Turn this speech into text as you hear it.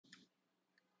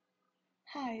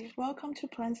Hi, welcome to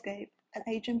Planscape, an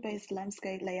agent-based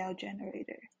landscape layout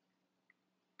generator.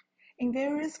 In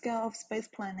various scales of space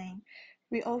planning,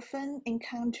 we often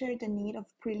encounter the need of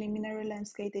preliminary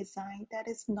landscape design that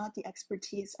is not the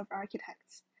expertise of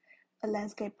architects. A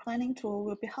landscape planning tool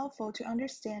will be helpful to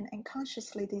understand and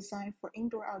consciously design for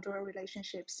indoor-outdoor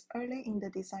relationships early in the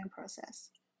design process.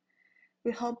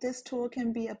 We hope this tool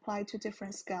can be applied to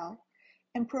different scales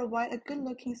and provide a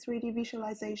good-looking 3D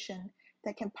visualization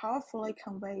that can powerfully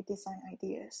convey design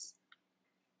ideas.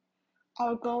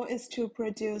 Our goal is to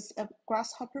produce a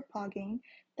Grasshopper plugin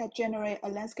that generates a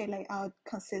landscape layout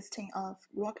consisting of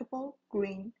walkable,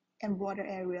 green, and water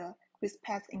area with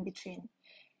paths in between,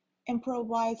 and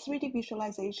provide 3D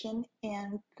visualization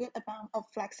and good amount of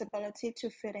flexibility to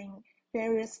fit in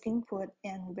various input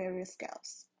and various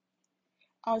scales.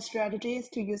 Our strategy is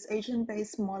to use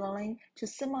agent-based modeling to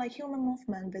simulate human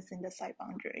movement within the site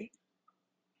boundary.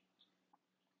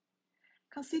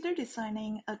 Consider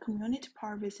designing a community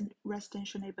park within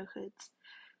residential neighborhoods.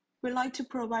 We like to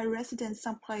provide residents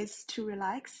some place to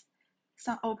relax,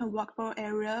 some open walkable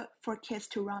area for kids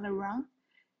to run around,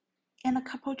 and a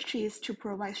couple trees to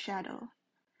provide shadow.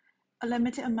 A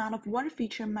limited amount of water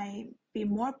feature may be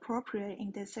more appropriate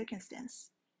in this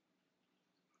circumstance.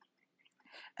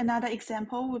 Another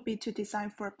example would be to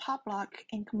design for a park block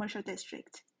in commercial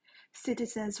district.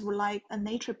 Citizens would like a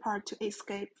nature park to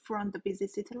escape from the busy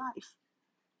city life.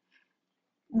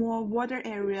 More water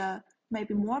area may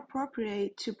be more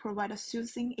appropriate to provide a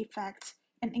soothing effect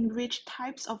and enrich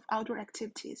types of outdoor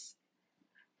activities.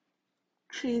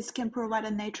 Trees can provide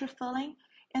a nature feeling,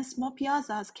 and small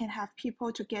piazzas can have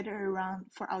people to gather around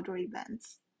for outdoor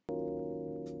events.